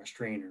units and our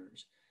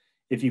strainers.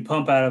 If you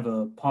pump out of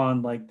a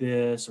pond like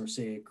this, or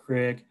say a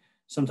creek,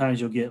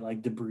 sometimes you'll get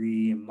like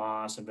debris and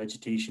moss and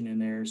vegetation in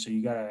there. So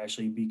you got to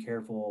actually be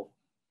careful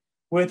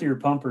with your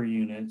pumper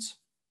units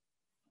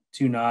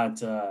to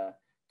not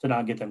to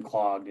not get them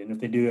clogged. And if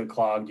they do get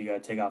clogged, you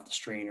got to take off the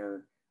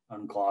strainer,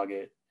 unclog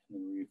it, and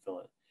then refill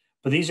it.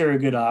 But these are a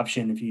good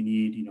option if you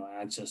need,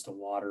 access to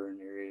water in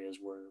areas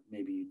where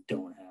maybe you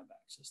don't have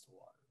access to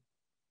water.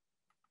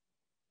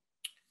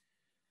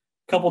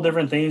 A couple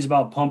different things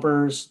about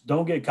pumpers.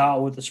 Don't get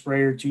caught with a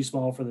sprayer too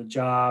small for the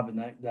job, and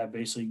that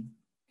basically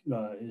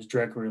is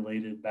directly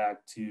related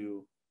back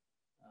to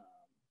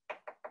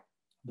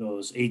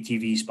those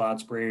ATV spot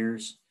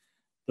sprayers.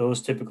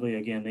 Those typically,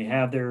 again, they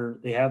have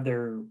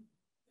their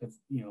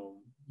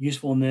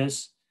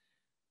usefulness,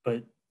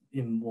 but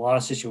in a lot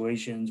of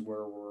situations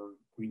where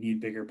we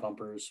need bigger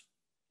pumpers,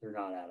 they're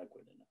not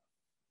adequate enough.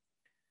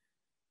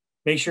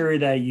 Make sure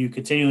that you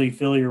continually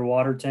fill your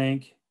water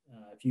tank.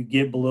 If you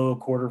get below a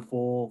quarter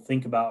full,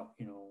 think about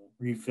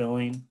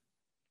refilling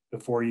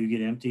before you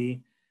get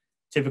empty.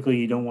 Typically,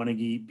 you don't want to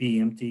be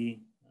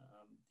empty.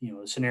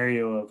 The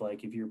scenario of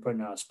like if you're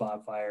putting out a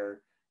spot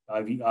fire,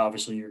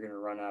 obviously you're going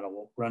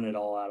to run it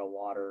all out of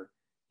water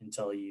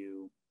until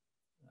you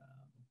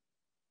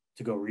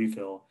to go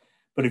refill.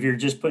 But if you're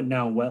just putting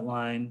down wet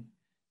line,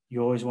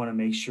 you always want to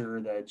make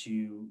sure that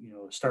you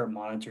start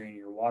monitoring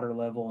your water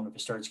level, and if it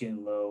starts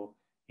getting low,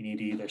 you need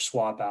to either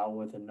swap out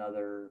with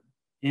another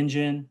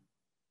engine,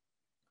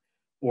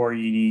 or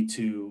you need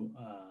to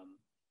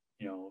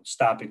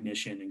stop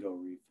ignition and go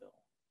refill.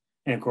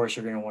 And of course,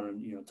 you're going to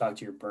want to talk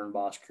to your burn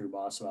boss, crew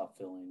boss about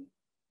filling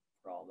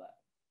for all that.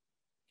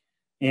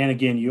 And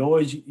again, you're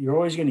always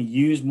going to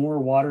use more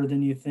water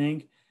than you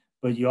think,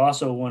 but you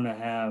also want to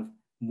have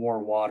more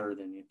water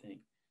than you think.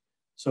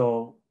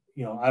 So,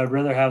 I would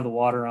rather have the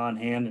water on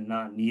hand and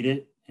not need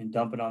it and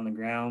dump it on the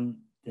ground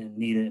than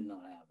need it and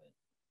not have it.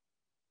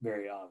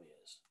 Very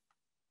obvious.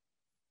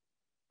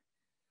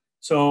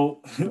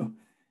 So,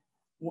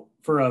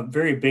 for a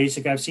very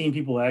basic, I've seen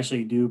people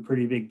actually do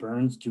pretty big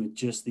burns with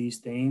just these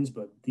things,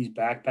 but these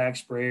backpack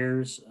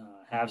sprayers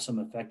have some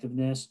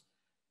effectiveness,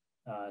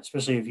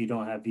 especially if you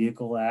don't have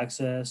vehicle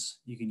access.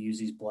 You can use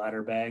these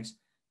bladder bags.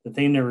 The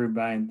thing to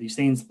remind, these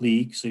things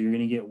leak, so you're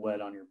going to get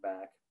wet on your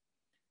back.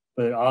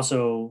 But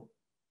also,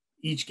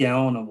 each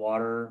gallon of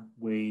water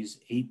weighs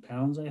 8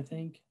 pounds, I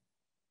think.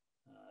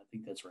 I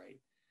think that's right.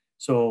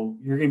 So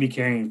you're going to be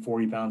carrying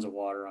 40 pounds of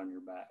water on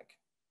your back.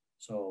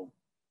 So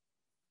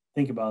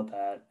think about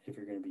that if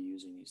you're going to be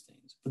using these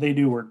things. But they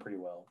do work pretty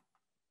well.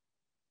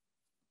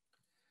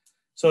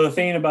 So the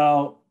thing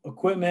about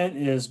equipment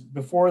is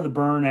before the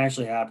burn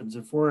actually happens,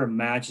 before a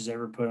match is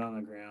ever put on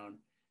the ground,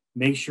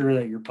 make sure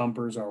that your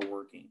pumpers are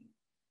working.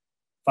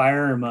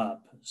 Fire them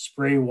up,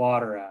 spray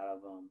water out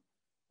of them.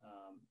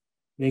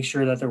 Make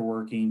sure that they're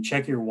working.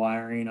 Check your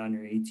wiring on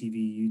your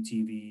ATV,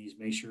 UTVs.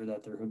 Make sure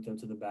that they're hooked up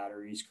to the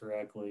batteries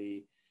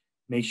correctly.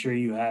 Make sure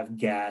you have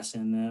gas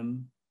in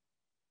them.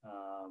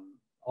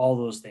 All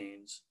those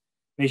things.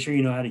 Make sure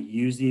you know how to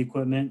use the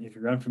equipment. If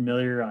you're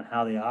unfamiliar on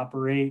how they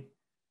operate,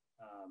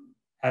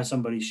 have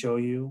somebody show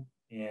you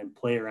and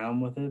play around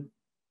with it.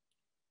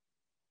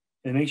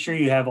 And make sure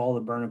you have all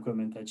the burn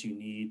equipment that you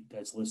need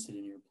that's listed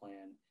in your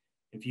plan.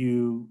 If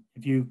you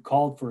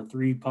called for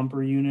 3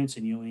 pumper units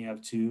and you only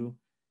have 2,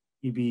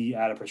 you'd be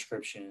out of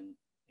prescription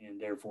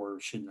and therefore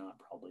should not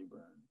probably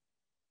burn.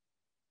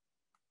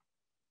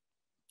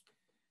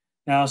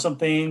 Now, some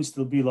things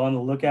to be on the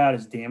lookout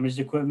is damaged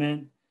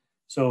equipment.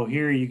 So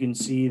here you can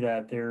see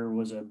that there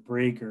was a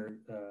break or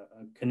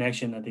a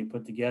connection that they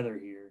put together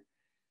here.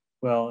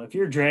 Well, if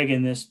you're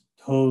dragging this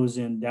hose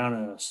down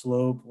a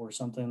slope or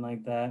something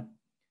like that,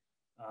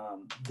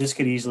 this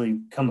could easily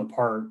come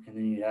apart and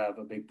then you have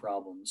a big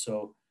problem.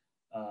 So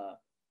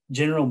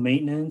general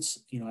maintenance,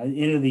 at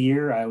the end of the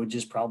year, I would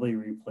just probably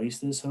replace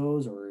this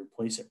hose or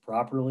replace it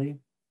properly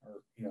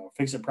or,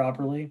 fix it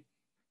properly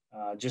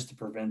just to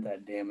prevent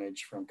that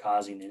damage from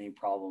causing any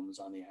problems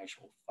on the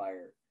actual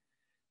fire.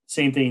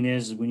 Same thing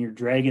is when you're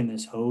dragging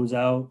this hose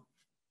out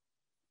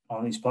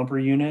on these pumper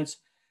units,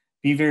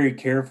 be very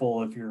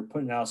careful if you're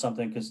putting out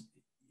something because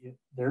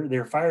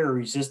they're fire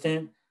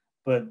resistant,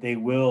 but they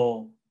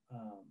will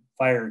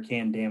fire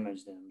can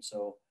damage them.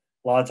 So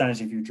a lot of times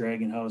if you're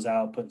dragging hose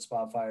out, putting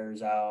spot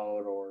fires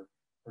out or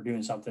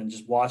doing something,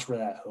 just watch where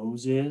that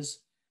hose is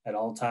at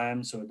all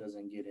times so it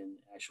doesn't get in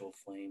actual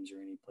flames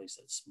or any place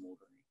that's smoldering.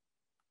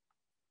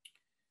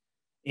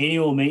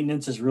 Annual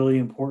maintenance is really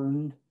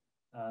important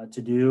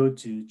to do,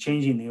 to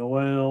changing the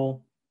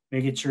oil,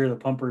 making sure the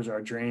pumpers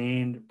are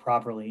drained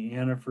properly,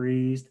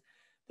 antifreezed.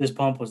 This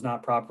pump was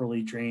not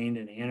properly drained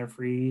and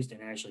antifreezed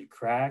and actually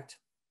cracked.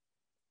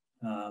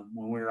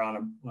 When we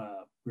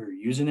were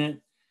using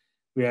it,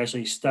 we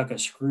actually stuck a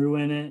screw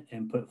in it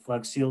and put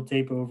Flex Seal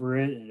tape over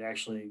it, and it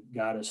actually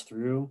got us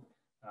through.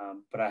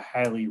 But I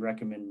highly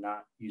recommend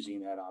not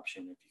using that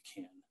option if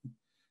you can.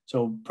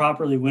 So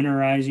properly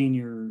winterizing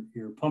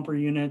your pumper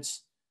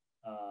units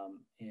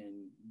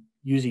and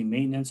using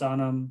maintenance on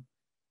them,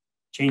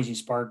 changing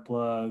spark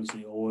plugs,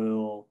 the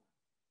oil,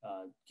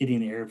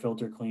 getting the air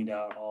filter cleaned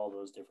out, all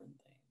those different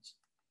things.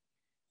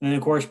 And then,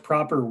 of course,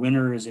 proper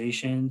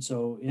winterization.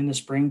 So in the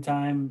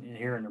springtime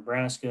here in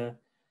Nebraska,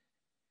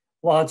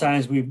 a lot of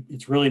times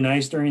it's really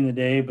nice during the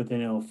day, but then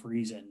it'll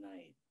freeze at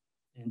night.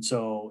 And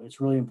so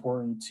it's really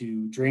important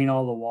to drain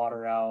all the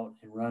water out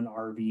and run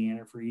RV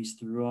antifreeze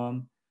through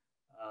them,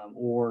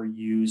 or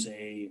use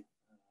a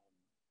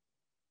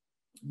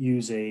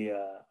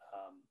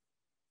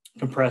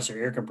compressor,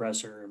 air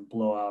compressor, and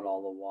blow out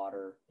all the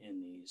water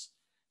in these,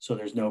 so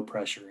there's no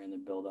pressure in the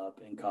buildup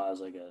and cause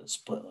like a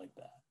split like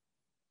that.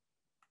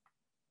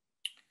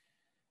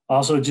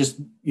 Also, just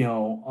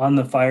on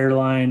the fire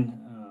line,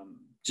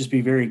 just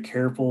be very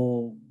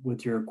careful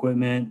with your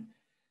equipment.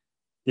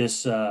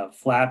 This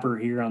flapper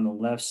here on the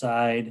left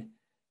side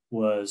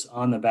was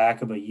on the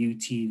back of a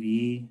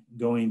UTV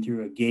going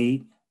through a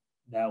gate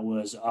that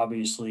was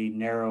obviously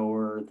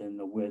narrower than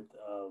the width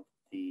of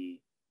the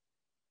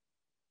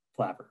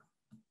flapper.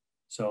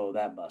 So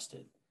that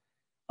busted.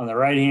 On the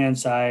right-hand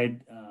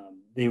side,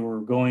 they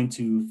were going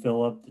to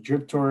fill up the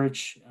drip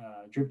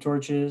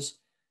torches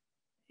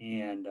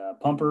and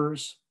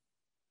pumpers.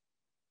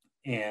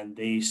 And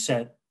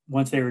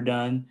once they were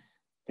done,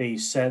 they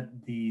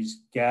set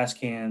these gas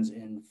cans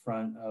in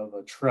front of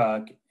a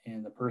truck,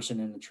 and the person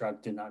in the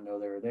truck did not know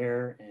they were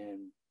there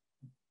and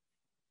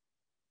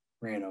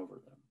ran over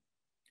them.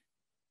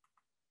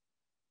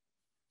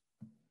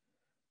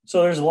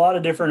 So there's a lot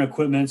of different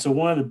equipment. So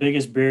one of the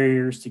biggest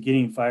barriers to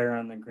getting fire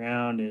on the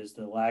ground is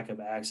the lack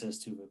of access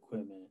to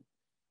equipment.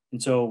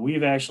 And so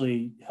we've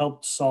actually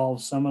helped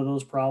solve some of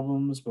those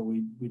problems, but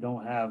we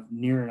don't have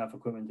near enough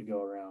equipment to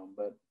go around.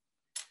 But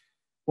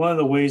one of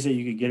the ways that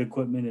you could get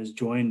equipment is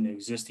join an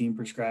existing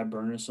prescribed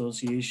burn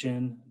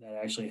association that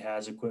actually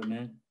has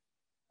equipment.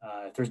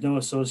 If there's no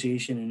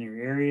association in your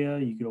area,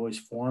 you could always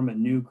form a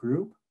new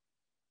group,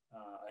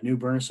 a new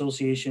burn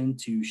association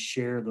to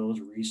share those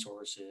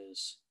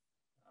resources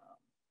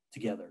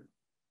together.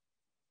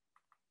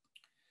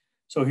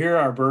 So here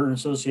are burn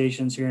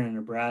associations here in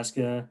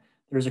Nebraska.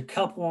 There's a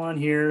couple on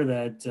here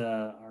that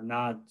are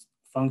not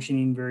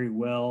functioning very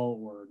well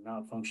or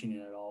not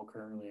functioning at all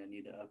currently. I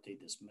need to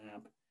update this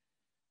map.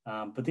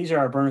 But these are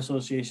our burn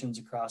associations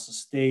across the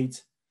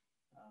state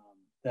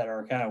that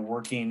are kind of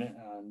working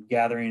on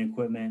gathering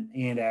equipment.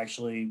 And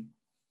actually,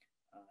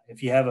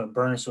 if you have a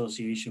burn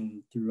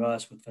association through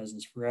us with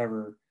Pheasants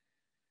Forever,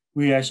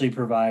 we actually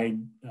provide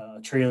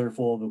a trailer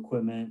full of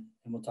equipment,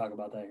 and we'll talk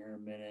about that here in a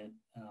minute,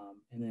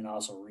 and then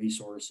also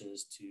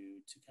resources to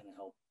kind of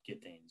help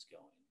get things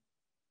going.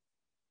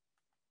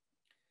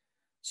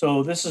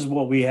 So this is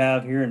what we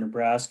have here in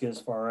Nebraska as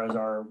far as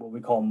our what we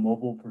call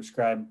mobile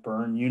prescribed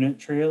burn unit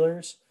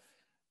trailers.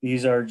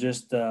 These are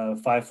just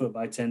 5 foot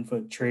by 10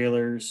 foot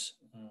trailers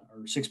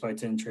or 6 by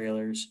 10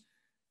 trailers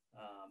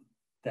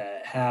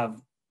that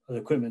have the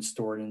equipment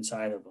stored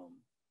inside of them.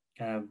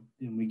 Kind of,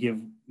 and we give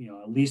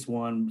at least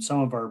one. Some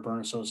of our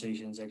burn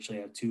associations actually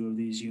have 2 of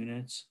these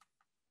units.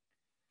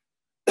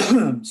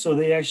 So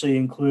they actually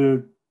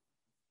include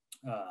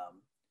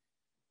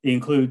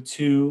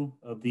 2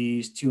 of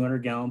these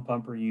 200-gallon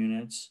pumper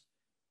units.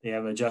 They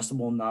have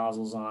adjustable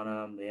nozzles on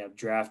them. They have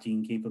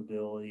drafting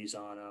capabilities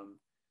on them.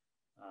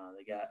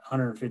 They got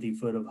 150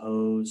 foot of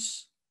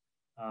hose.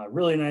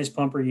 Really nice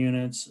pumper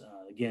units.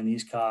 Again,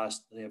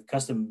 they have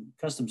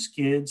custom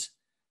skids,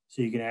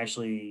 so you can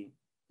actually,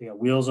 they got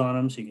wheels on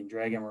them, so you can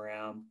drag them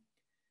around.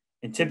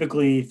 And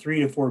typically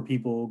 3 to 4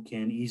 people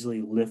can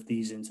easily lift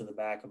these into the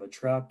back of a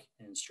truck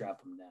and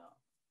strap them down.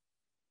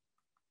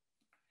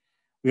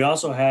 We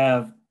also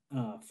have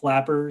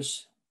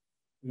flappers.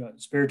 We got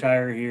spare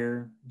tire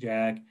here,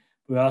 jack.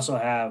 We also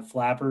have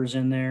flappers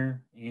in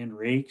there and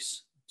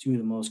rakes, 2 of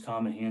the most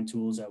common hand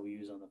tools that we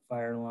use on the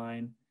fire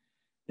line.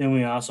 Then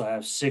we also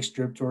have 6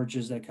 drip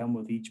torches that come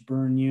with each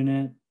burn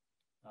unit,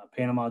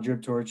 Panama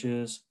drip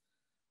torches.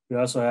 We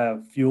also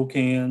have fuel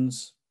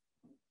cans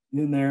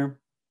in there.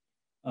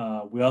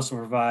 We also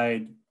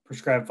provide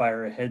prescribed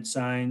fire ahead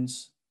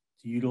signs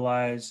to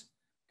utilize.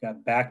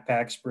 Got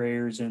backpack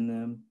sprayers in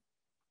them.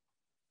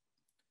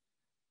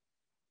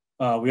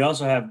 We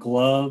also have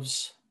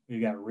gloves.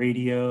 We've got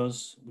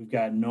radios. We've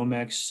got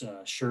Nomex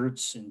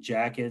shirts and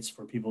jackets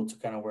for people to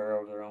kind of wear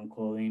over their own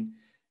clothing.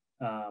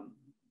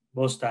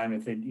 Most of the time,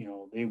 if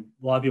a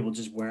lot of people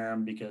just wear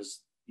them because,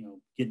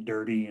 get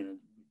dirty and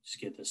just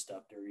get this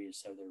stuff dirty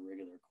instead of their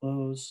regular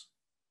clothes.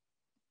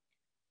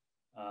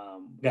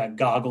 We got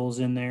goggles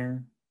in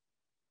there,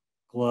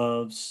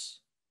 gloves,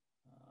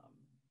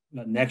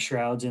 got neck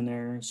shrouds in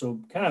there. So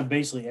kind of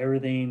basically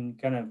everything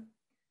kind of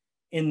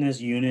in this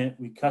unit.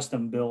 We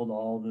custom build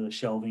all the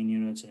shelving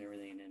units and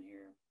everything in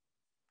here.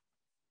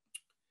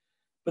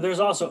 But there's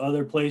also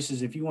other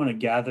places if you want to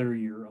gather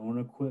your own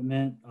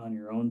equipment on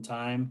your own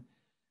time.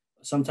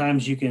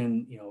 Sometimes you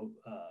can,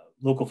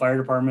 local fire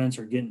departments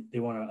they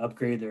want to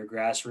upgrade their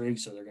grass rig,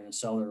 so they're going to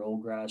sell their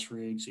old grass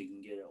rig, so you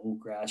can get an old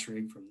grass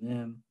rig from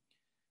them.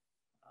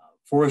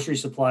 Forestry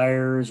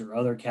suppliers or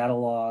other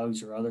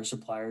catalogs or other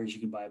suppliers,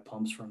 you can buy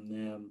pumps from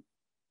them,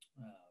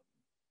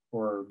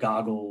 or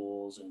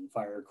goggles and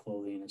fire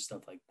clothing and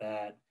stuff like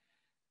that.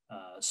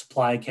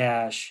 Supply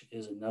Cash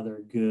is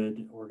another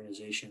good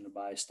organization to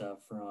buy stuff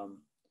from.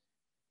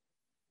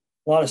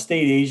 A lot of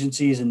state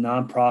agencies and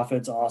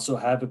nonprofits also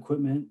have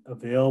equipment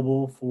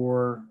available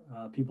for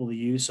people to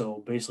use.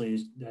 So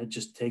basically, that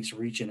just takes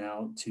reaching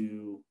out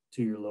to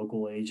your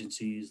local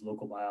agencies,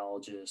 local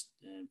biologists,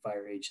 and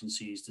fire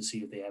agencies to see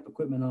if they have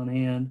equipment on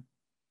hand.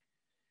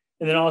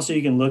 And then also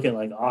you can look at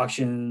like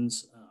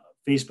auctions,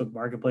 Facebook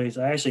Marketplace.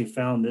 I actually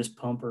found this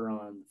pumper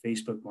on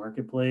Facebook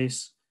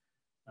Marketplace.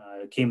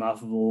 It came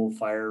off of a little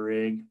fire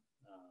rig.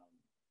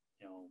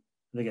 You know,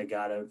 I think I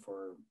got it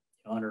for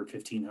under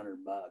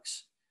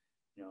 $1,500.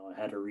 You know,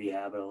 I had to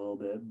rehab it a little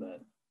bit,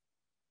 but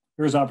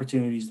there's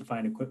opportunities to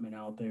find equipment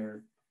out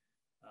there.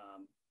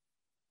 Um,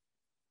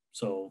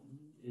 so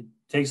it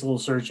takes a little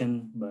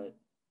searching, but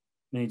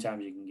many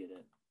times you can get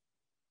it.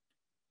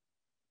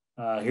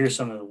 Here's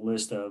some of the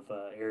list of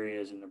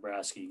areas in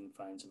Nebraska you can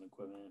find some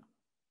equipment.